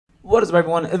What is up,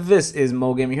 everyone? This is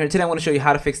Mo Gaming here. Today I want to show you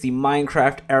how to fix the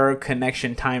Minecraft error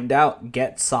connection timed out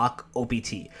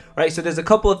getsockopt. Right, so there's a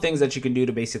couple of things that you can do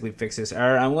to basically fix this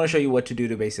error. I'm going to show you what to do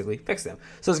to basically fix them.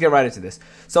 So let's get right into this.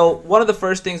 So one of the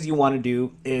first things you want to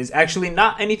do is actually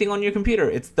not anything on your computer.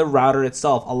 It's the router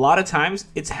itself. A lot of times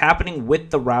it's happening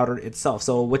with the router itself.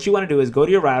 So what you want to do is go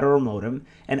to your router or modem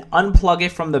and unplug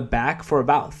it from the back for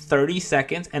about 30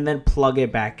 seconds and then plug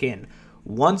it back in.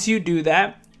 Once you do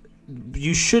that,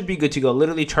 you should be good to go.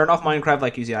 Literally turn off Minecraft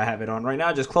like you see I have it on right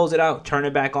now. Just close it out, turn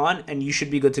it back on, and you should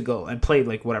be good to go and play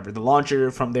like whatever. The launcher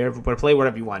from there, play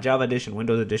whatever you want. Java Edition,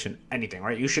 Windows Edition, anything,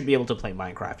 right? You should be able to play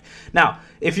Minecraft. Now,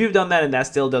 if you've done that and that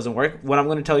still doesn't work, what I'm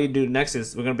going to tell you to do next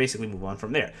is we're going to basically move on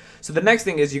from there. So the next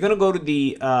thing is you're going to go to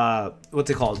the, what's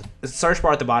it called? The search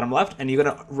bar at the bottom left, and you're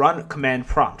going to run command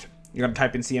prompt. You're going to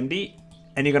type in CMD,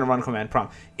 and you're going to run command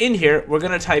prompt. In here, we're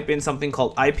going to type in something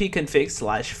called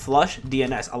ipconfig/flush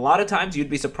DNS. A lot of times you'd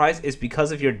be surprised it's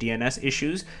because of your DNS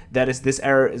issues that this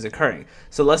error is occurring.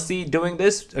 So let's see, doing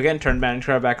this, again, turn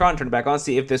Minecraft back on, turn it back on,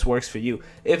 see if this works for you.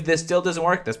 If this still doesn't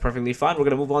work, that's perfectly fine. We're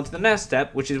going to move on to the next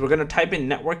step, which is we're going to type in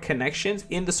network connections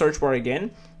in the search bar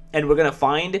again, and we're going to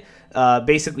find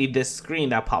basically this screen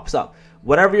that pops up.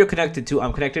 Whatever you're connected to,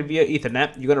 I'm connected via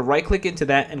Ethernet. You're going to right click into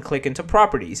that and click into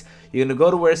properties. You're going to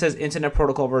go to where it says Internet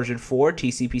Protocol version 4,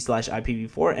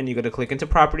 TCP/IPv4, and you're going to click into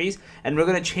properties. And we're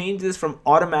going to change this from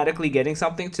automatically getting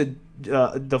something to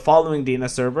the following DNS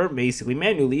server, basically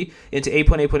manually, into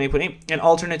 8.8.8.8 and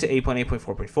alternate to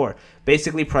 8.8.4.4.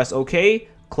 Basically press OK.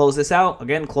 Close this out.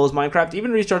 Again, close Minecraft.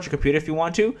 Even restart your computer if you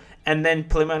want to. And then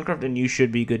play Minecraft and you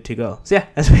should be good to go. So yeah,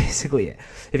 that's basically it.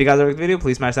 If you guys like the video,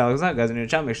 please smash that like button. Guys are new to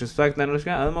the channel, make sure to subscribe and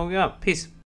notification. Peace.